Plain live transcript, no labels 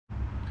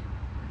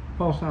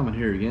Salmon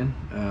here again.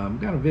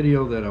 Got a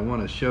video that I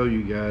want to show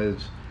you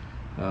guys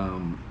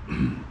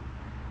an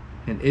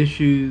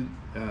issue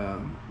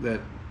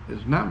that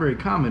is not very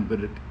common,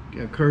 but it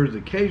occurs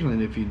occasionally,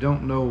 and if you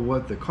don't know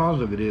what the cause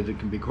of it is, it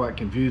can be quite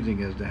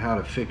confusing as to how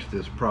to fix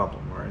this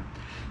problem. Right?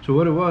 So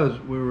what it was,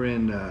 we were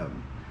in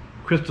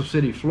Crystal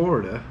City,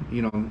 Florida.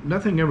 You know,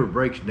 nothing ever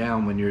breaks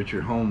down when you're at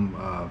your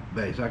home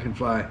base. I can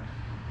fly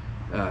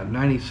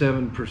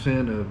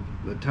 97% of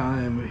the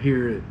time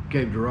here at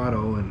Cape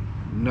Dorado and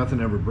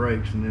nothing ever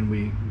breaks, and then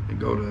we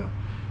go to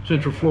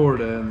Central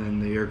Florida and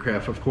then the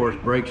aircraft of course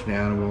breaks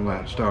down and will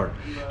not start.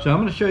 So I'm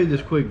going to show you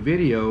this quick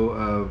video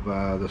of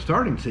the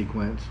starting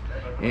sequence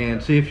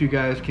and see if you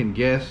guys can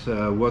guess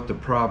what the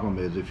problem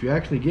is. If you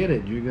actually get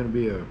it, you're going to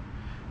be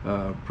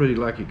pretty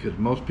lucky, because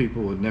most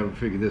people would never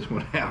figure this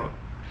one out.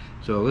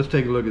 So let's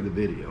take a look at the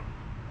video.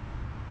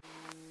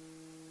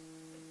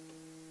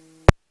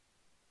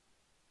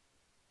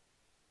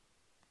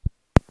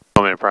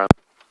 Prime.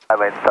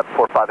 Lane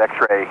 745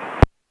 X-ray.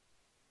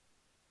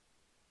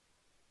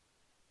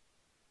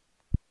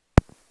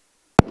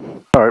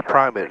 All right,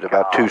 prime it at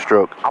about 2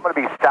 strokes. I'm going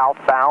to be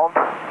southbound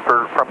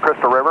from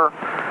Crystal River.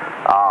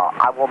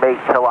 I will make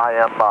till I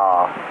am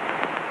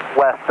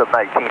west of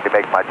 19 to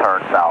make my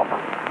turn south.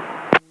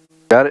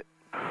 Got it?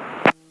 All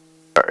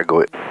right, go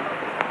ahead.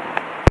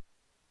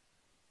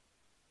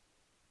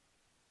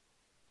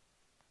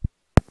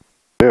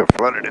 Yeah,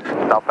 flooded it.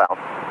 Southbound.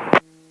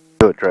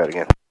 Do it, try it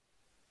again.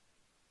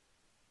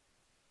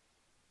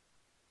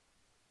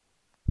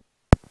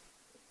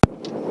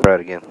 Try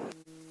it again.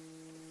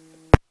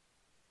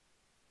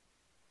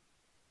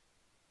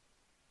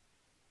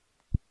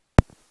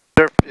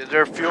 Is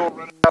there fuel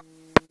running out?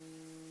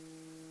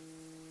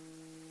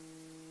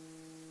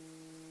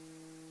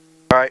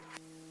 All right.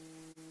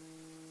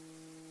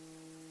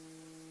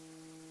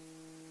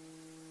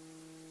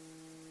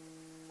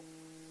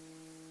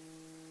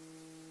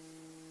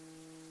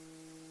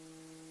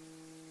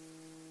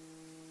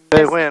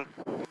 Hey, when?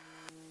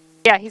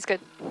 Yeah, he's good.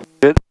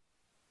 Good.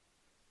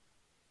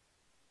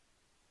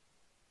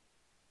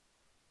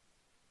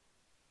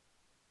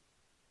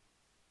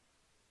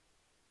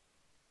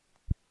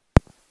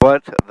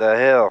 What the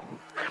hell?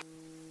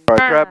 All right,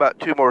 try about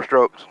 2 more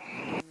strokes.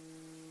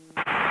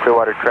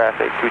 Clearwater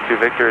traffic, 22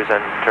 Victor is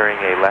entering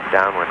a left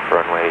downwind for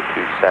runway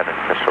 27,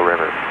 Crystal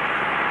River.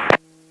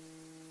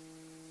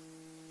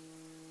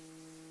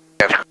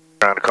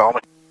 Trying to call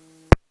me.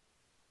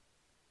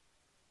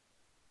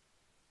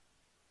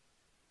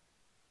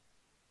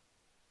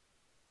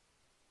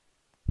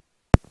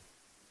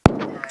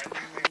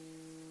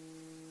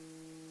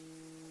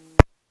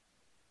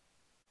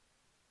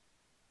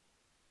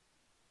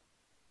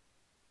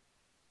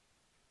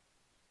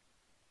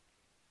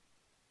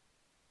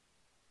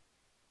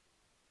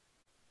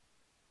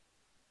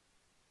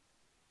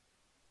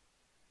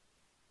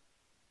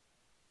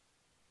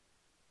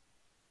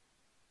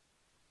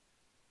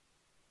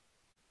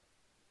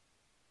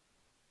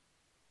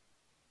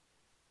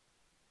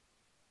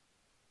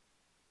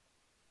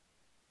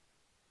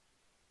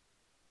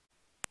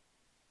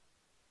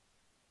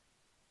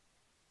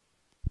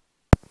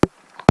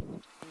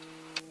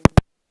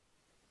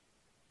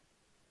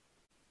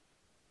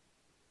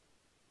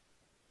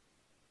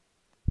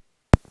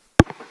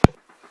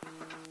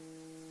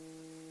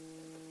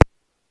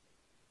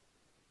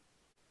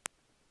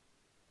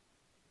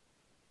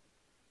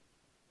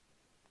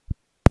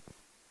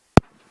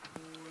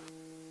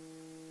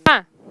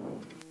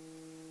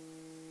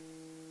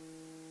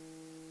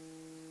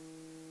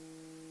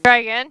 Try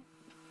again.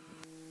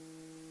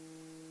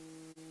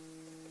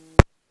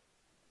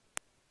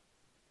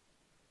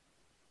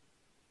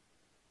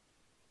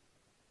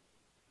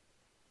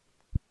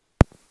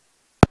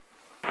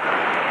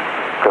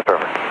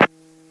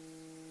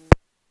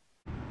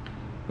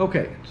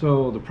 Okay,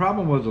 so the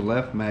problem was a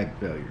left mag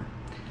failure.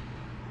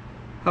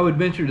 I would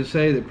venture to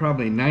say that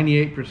probably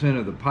 98%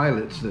 of the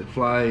pilots that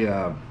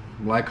fly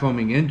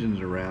Lycoming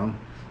engines around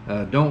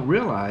don't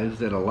realize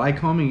that a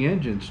Lycoming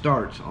engine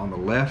starts on the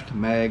left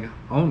mag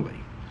only.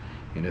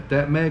 And if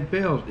that mag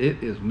fails,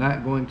 it is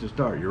not going to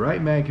start. Your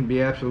right mag can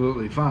be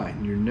absolutely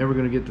fine. You're never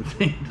going to get the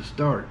thing to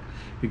start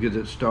because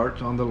it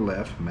starts on the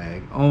left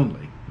mag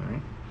only.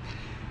 Right?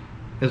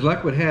 As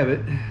luck would have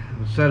it,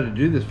 I decided to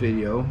do this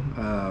video.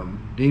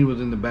 Dean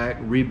was in the back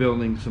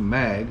rebuilding some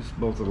mags,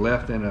 both a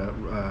left and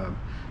a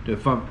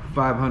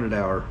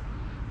 500-hour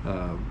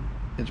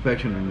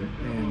inspection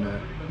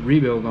and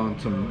rebuild on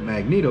some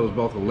magnetos,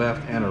 both a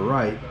left and a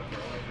right.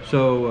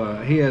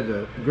 So he has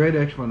a great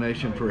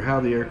explanation for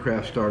how the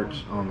aircraft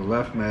starts on the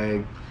left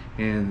mag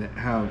and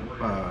how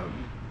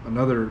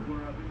another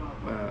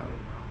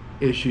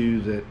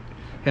issues that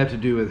have to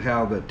do with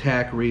how the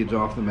tack reads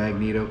off the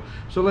magneto.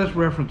 So let's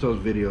reference those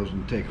videos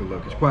and take a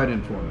look. It's quite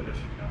informative.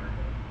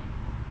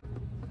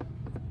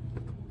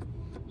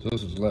 So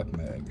this is left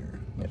mag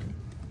here. Okay.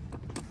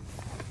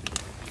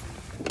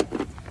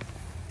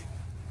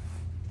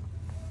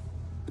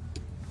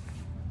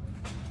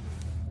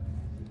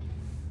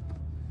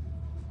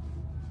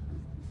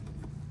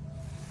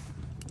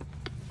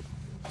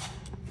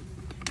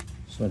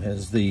 So it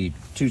has the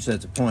two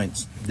sets of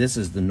points. This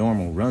is the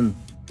normal run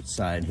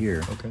side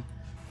here. Okay.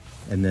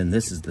 And then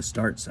this is the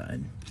start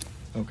side.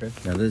 Okay.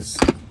 Now this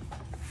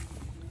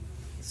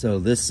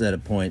set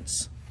of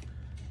points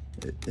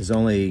is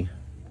only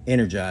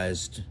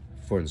energized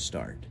for the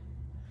start.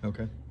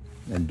 Okay.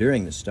 And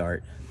during the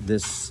start,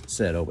 this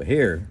set over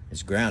here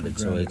is grounded,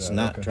 so it's out,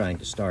 not okay. trying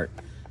to start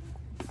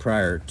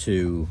prior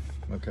to.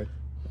 Okay.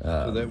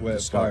 So that way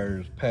it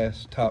fires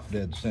past top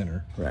dead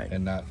center, right,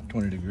 and not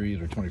 20 degrees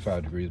or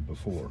 25 degrees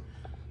before.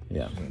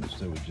 Yeah. So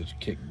instead it would just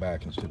kick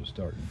back instead of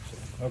starting.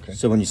 So, okay.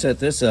 So when you set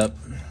this up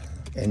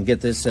and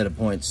get this set of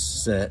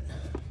points set,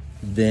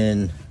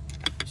 then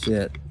see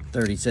that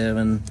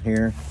 37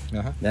 here?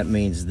 Uh-huh. That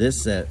means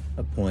this set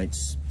of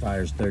points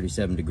fires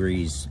 37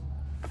 degrees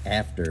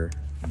after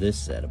this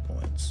set of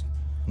points.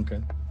 Okay.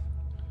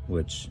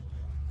 Which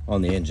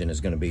on the engine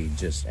is going to be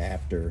just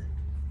after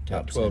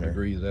top 12 center.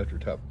 degrees after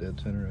top dead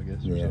center, I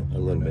guess. Or Yeah, something a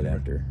little like bit that.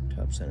 after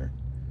top center.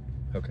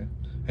 Okay.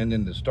 And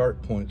then the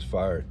start points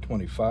fire at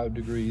 25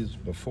 degrees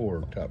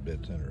before top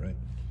dead center, right?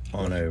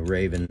 On a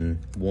Raven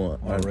 1.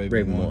 On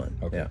Raven 1.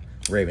 Okay. Yeah.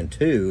 Raven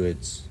 2,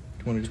 it's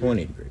 20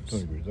 20 degrees. degrees.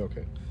 20 degrees,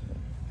 okay.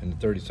 And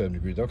 37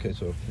 degrees, okay,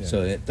 so. Yeah.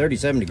 So at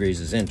 37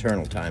 degrees is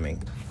internal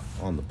timing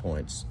on the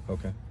points.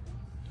 Okay.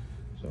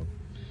 So,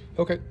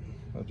 okay.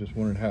 I was just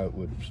wondering how it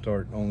would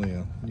start only,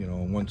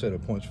 one set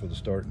of points for the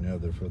start and the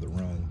other for the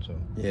run, so.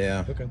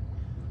 Yeah. Okay.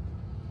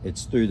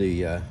 It's through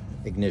the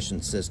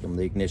ignition system,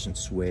 the ignition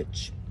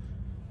switch.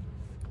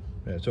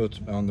 Yeah, so it's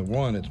on the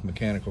one, it's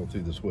mechanical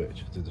through the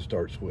switch, through the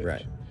start switch.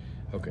 Right.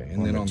 Okay, and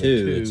On then the on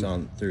two, the two, it's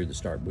on through the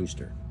start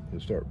booster. the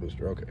start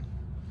booster. Okay.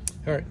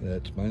 All right, that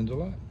explains a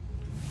lot.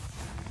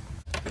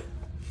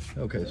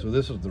 Okay, so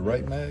this is the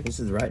right mag. This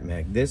is the right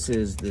mag. This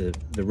is the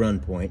run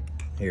point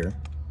here.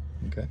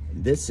 Okay.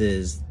 This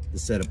is the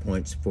set of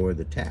points for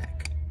the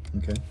tack,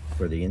 Okay.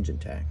 for the engine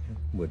tack,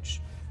 which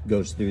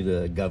goes through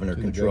the governor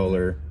To the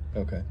controller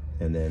Okay.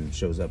 and then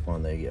shows up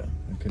on the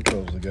And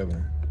controls the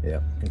governor. yeah,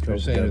 You're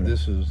controls the saying that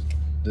governor.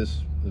 this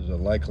is a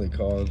likely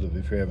cause of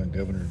if you're having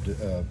governor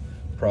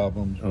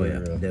problems. Oh, yeah,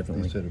 where,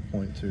 definitely. These set of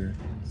points here.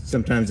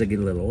 Sometimes they get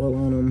a little oil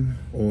on them,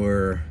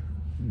 or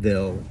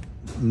they'll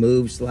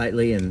move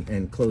slightly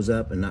and close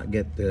up and not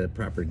get the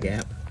proper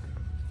gap,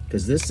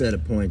 because this set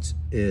of points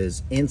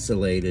is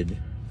insulated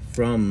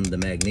from the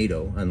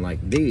magneto, unlike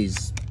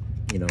these.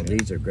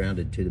 These are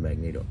grounded to the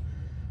magneto.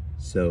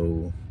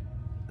 So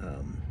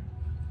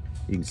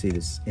you can see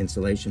this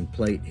insulation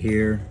plate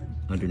here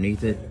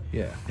underneath it.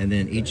 Yeah. And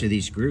then each of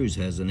these screws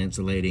has an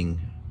insulating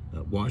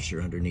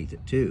washer underneath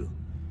it too.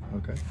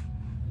 Okay.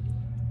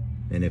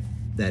 And if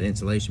that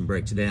insulation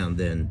breaks down,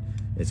 then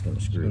it's going to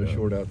It's screw going it to up.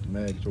 short out the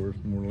mag source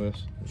more or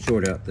less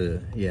Short out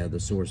the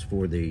source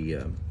for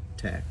the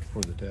tack.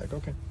 for the tack.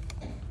 Okay.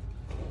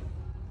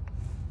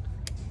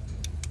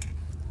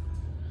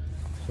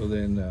 So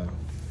then,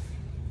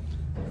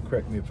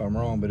 correct me if I'm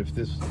wrong, but if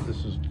this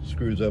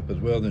screws up as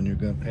well, then you're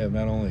going to have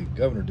not only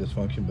governor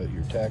dysfunction, but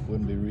your tack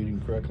wouldn't be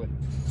reading correctly,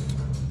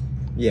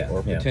 Yeah,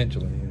 or yeah.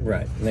 potentially.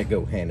 Right, and they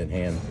go hand in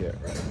hand. Yeah,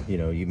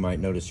 right. You might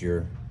notice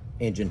your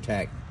engine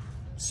tack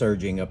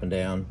surging up and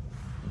down,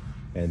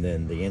 and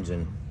then the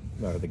engine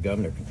or the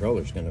governor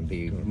controller is going to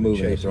be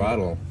moving the chasing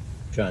throttle,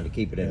 trying to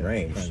keep it in Yeah,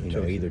 range. trying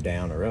to chase Either it.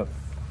 down or up.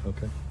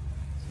 Okay.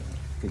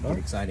 Could Oh. get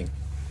exciting.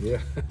 Yeah.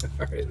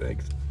 All right.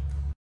 Thanks.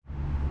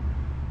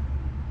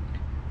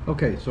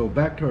 Okay, so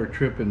back to our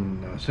trip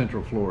in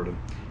Central Florida.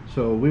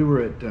 So we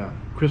were at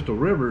Crystal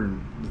River,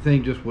 and the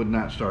thing just would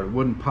not start. It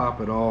wouldn't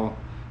pop at all.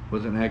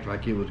 Wasn't act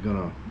like it was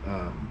going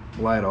to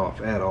light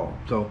off at all.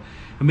 So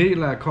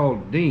immediately I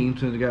called Dean. As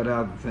soon as I got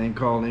out of the thing,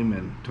 called him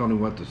and told him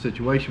what the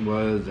situation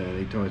was, and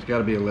he told me it's got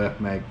to be a left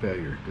mag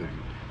failure, because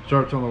it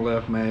starts on the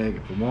left mag.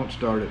 If it won't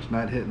start, it's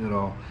not hitting at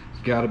all.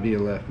 It's got to be a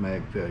left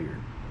mag failure.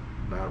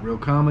 Not real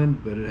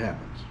common, but it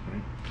happens,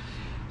 right?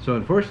 So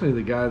unfortunately,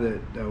 the guy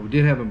that we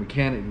did have a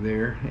mechanic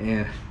there,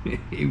 and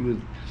he was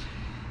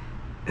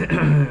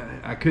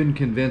I couldn't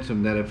convince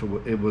him that if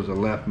it was a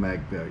left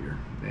mag failure,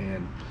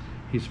 and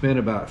he spent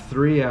about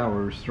 3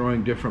 hours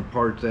throwing different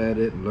parts at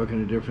it and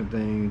looking at different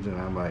things, and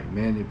I'm like,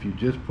 man, if you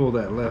just pull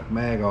that left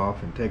mag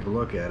off and take a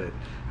look at it,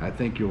 I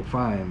think you'll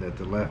find that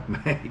the left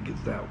mag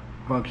is not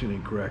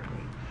functioning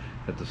correctly,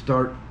 that the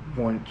start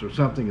points or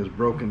something is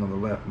broken on the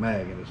left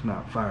mag and it's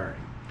not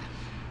firing.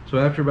 So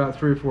after about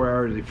 3 or 4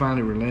 hours, he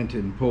finally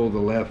relented and pulled the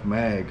left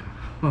mag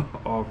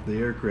off the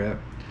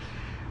aircraft.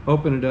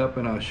 Open it up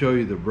and I'll show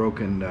you the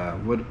broken,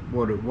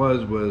 what it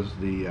was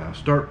the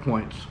start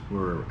points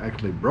were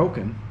actually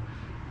broken,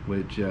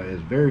 which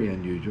is very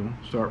unusual.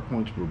 Start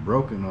points were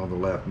broken on the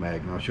left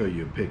mag, and I'll show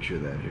you a picture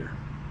of that here.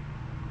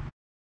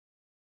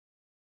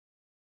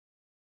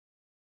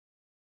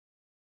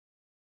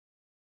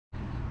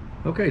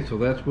 Okay, so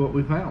that's what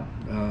we found.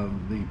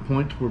 The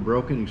points were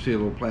broken. You see a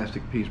little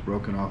plastic piece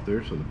broken off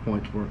there, so the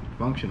points weren't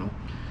functional.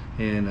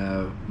 And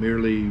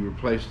merely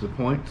replaced the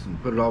points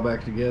and put it all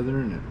back together,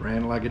 and it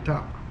ran like a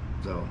top.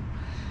 So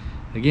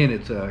again,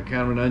 it's kind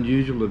of an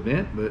unusual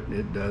event, but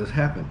it does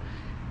happen.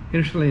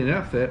 Interestingly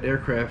enough, that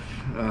aircraft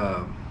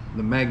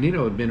the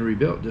magneto had been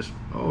rebuilt just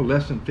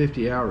less than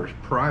 50 hours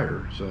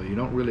prior, so you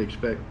don't really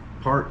expect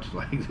parts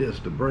like this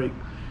to break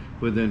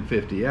within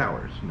 50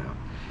 hours. Now,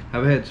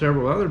 I've had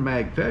several other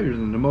mag failures,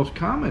 and the most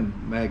common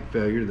mag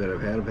failure that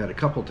I've had a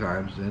couple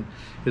times then,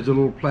 is a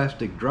little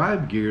plastic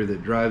drive gear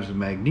that drives the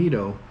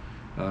magneto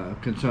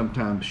can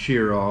sometimes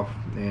shear off,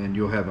 and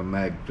you'll have a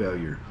mag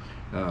failure.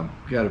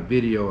 Got a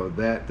video of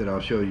that I'll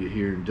show you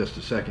here in just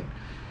a second.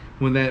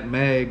 When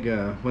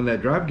that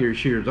drive gear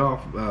shears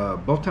off,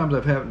 both times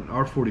I've had an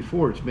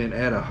R44, it's been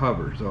at a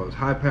hover, so it's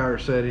high power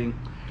setting.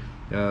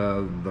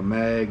 The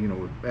mag,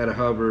 at a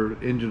hover,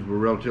 engines were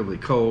relatively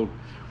cold.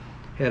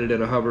 Had it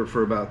at a hover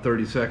for about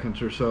 30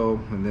 seconds or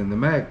so, and then the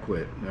mag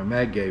quit, or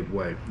mag gave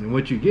way. And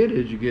what you get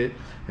is you get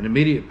an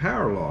immediate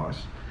power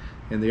loss,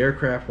 and the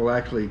aircraft will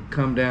actually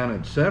come down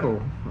and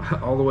settle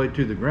all the way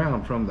to the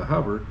ground from the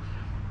hover.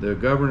 The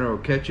governor will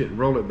catch it and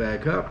roll it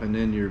back up, and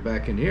then you're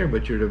back in the air,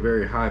 but you're at a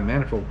very high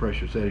manifold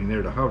pressure setting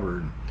there to hover.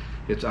 And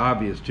it's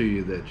obvious to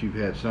you that you've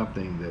had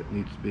something that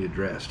needs to be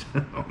addressed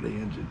on the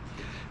engine.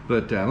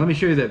 But let me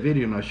show you that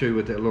video, and I'll show you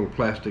what that little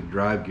plastic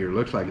drive gear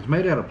looks like. It's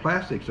made out of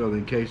plastic, so that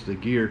in case the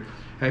gear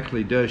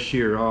actually does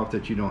shear off,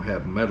 that you don't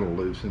have metal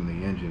loose in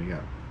the engine. You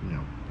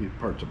got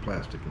parts of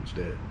plastic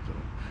instead. So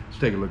let's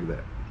take a look at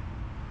that.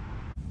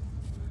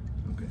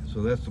 Okay,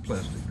 so that's the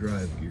plastic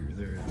drive gear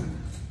there.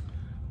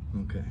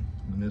 Okay,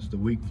 and that's the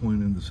weak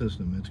point in the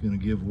system. It's going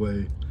to give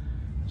way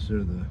instead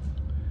of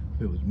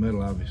if it was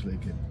metal, obviously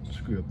it could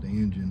screw up the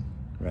engine.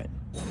 Right.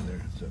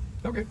 There. So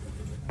okay.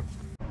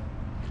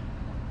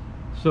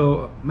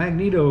 So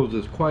magnetos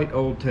is quite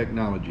old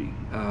technology.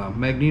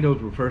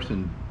 Magnetos were first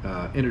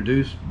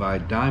introduced by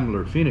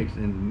Daimler Phoenix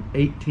in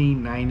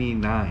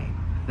 1899.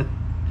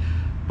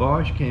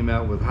 Bosch came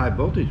out with high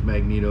voltage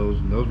magnetos,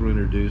 and those were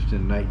introduced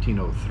in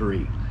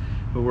 1903.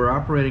 But we're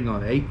operating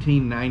on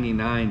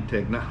 1899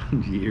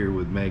 technology here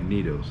with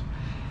magnetos.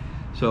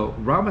 So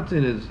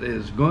Robinson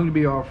is going to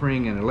be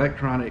offering an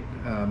electronic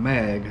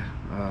mag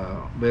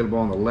available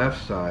on the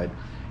left side.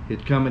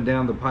 It's coming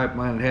down the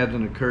pipeline. It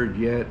hasn't occurred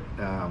yet.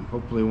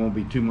 Hopefully it won't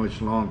be too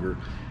much longer.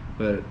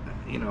 But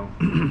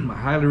I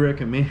highly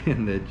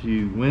recommend that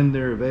you, when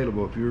they're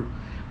available, if you're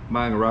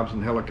buying a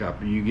Robinson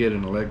helicopter, you get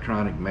an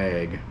electronic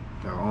mag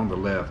on the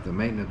left. The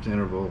maintenance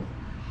interval,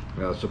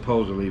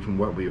 supposedly from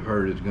what we've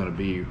heard, is going to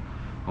be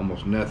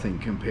almost nothing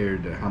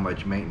compared to how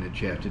much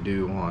maintenance you have to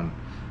do on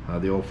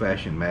the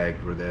old-fashioned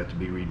mags, where they have to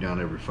be redone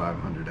every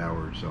 500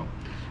 hours. So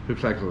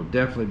looks like it'll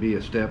definitely be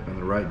a step in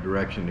the right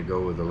direction to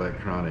go with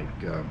electronic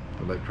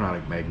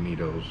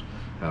magnetos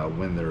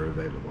when they're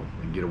available,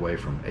 and get away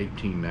from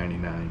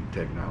 1899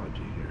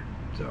 technology here.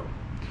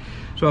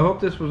 So I hope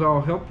this was all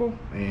helpful,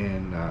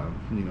 and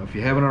if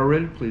you haven't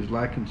already, please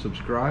like and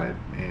subscribe,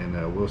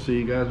 and we'll see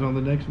you guys on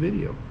the next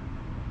video.